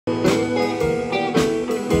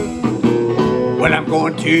Well, I'm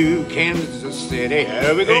going to Kansas City.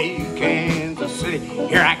 Here we go. Hey, Kansas City,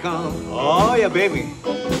 here I come. Oh, yeah, baby.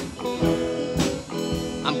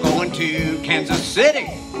 I'm going to Kansas City.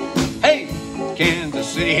 Hey, Kansas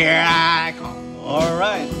City, here I come. All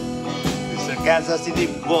right. Mr. Kansas City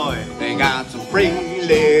boy. They got some pretty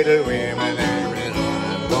little women there, and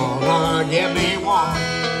I'm gonna get me one.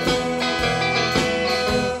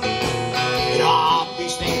 And I'll be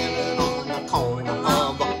standing on the corner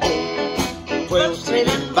of the old 12th Street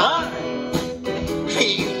and Vine.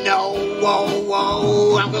 You know, whoa,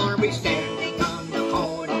 whoa, I'm gonna be standing on the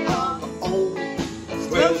corner of the old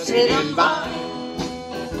 12th Street and Vine.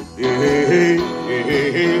 Yeah, yeah,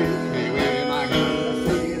 yeah.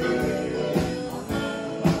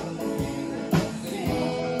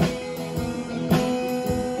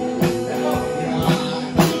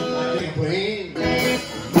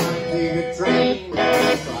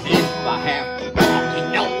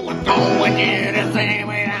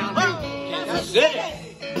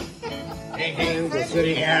 Kansas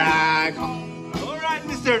City, here I come. All right,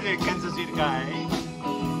 Mr. Kansas City guy.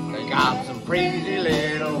 They got some crazy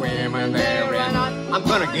little women there, and I'm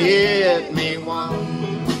gonna get me one.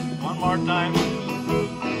 One more time.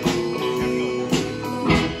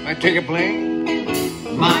 Might take a plane,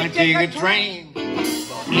 might take a train.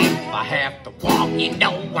 If I have to walk, you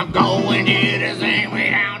know I'm going to the same way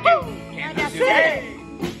down to Kansas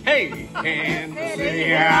City. Hey, Kansas City,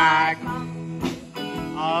 here I come.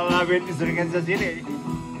 I love it, Mr. Kansas City.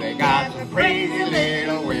 They got some crazy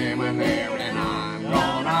little women there, and I'm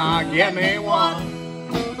gonna get me one.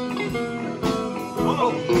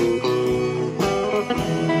 Oh.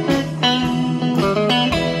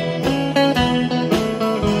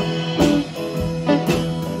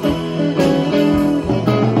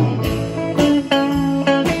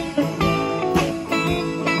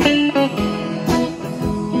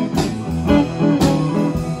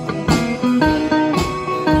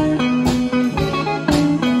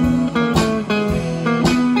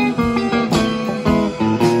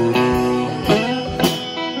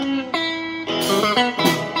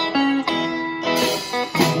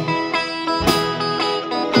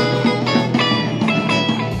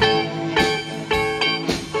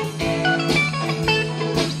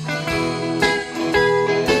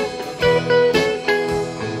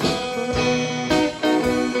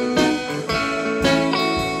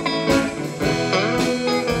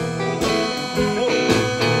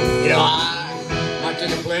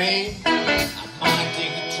 Plane, I might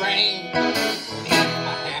take a train. If I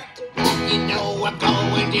have to walk, you know I'm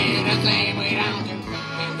going to the same way down to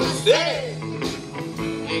Kansas City.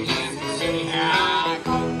 Hey, Kansas City, here I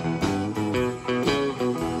come.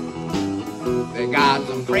 They got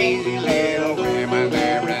some crazy little women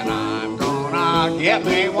there, and I'm gonna get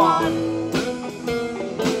me one.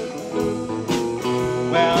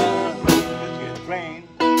 Well, let's get a train.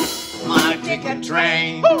 Might take a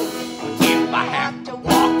train. If I have to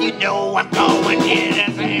walk, you know I'm going to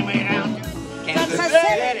the same way down to Kansas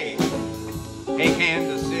City. Hey,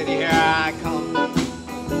 Kansas City, here I come.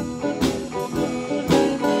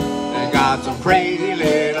 They got some crazy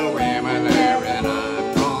little women there, and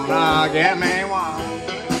I'm gonna get me one.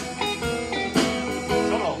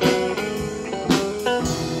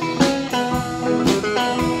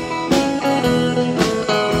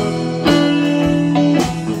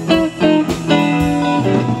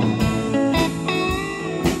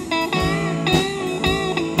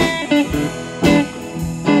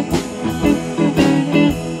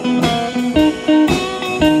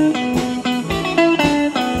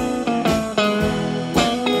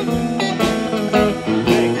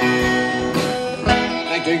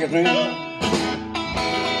 Take a drink.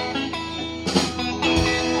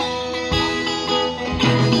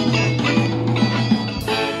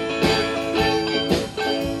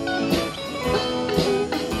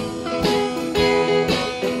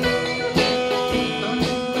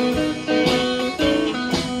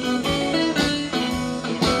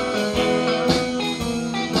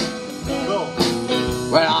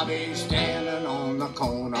 Well, I'll be standing on the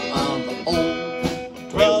corner of the old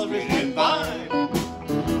 12th Street and Vine.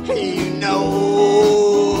 You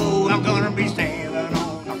know I'm gonna be standing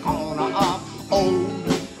on the corner of old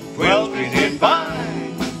 12th Street and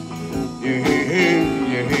Vine. Yeah,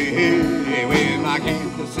 yeah, yeah, with my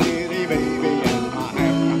Kansas City baby and my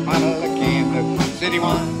half a bottle of Kansas City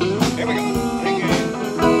wine. Here we go, drink it.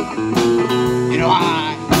 You know I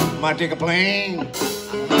might take a plane,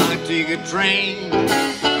 I might take a train.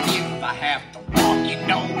 If I have to walk, you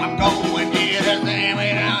know I'm going to the same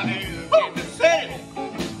way down to Kansas City.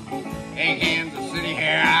 Hey, Kansas City,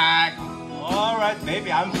 here I come. All right,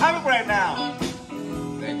 baby, I'm coming right now.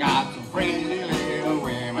 They got some crazy little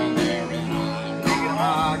women there, and I'm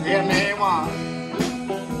gonna get me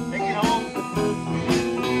one. Take it home.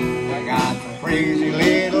 I got some crazy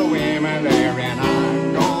little women there, and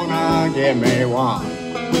I'm gonna get me one.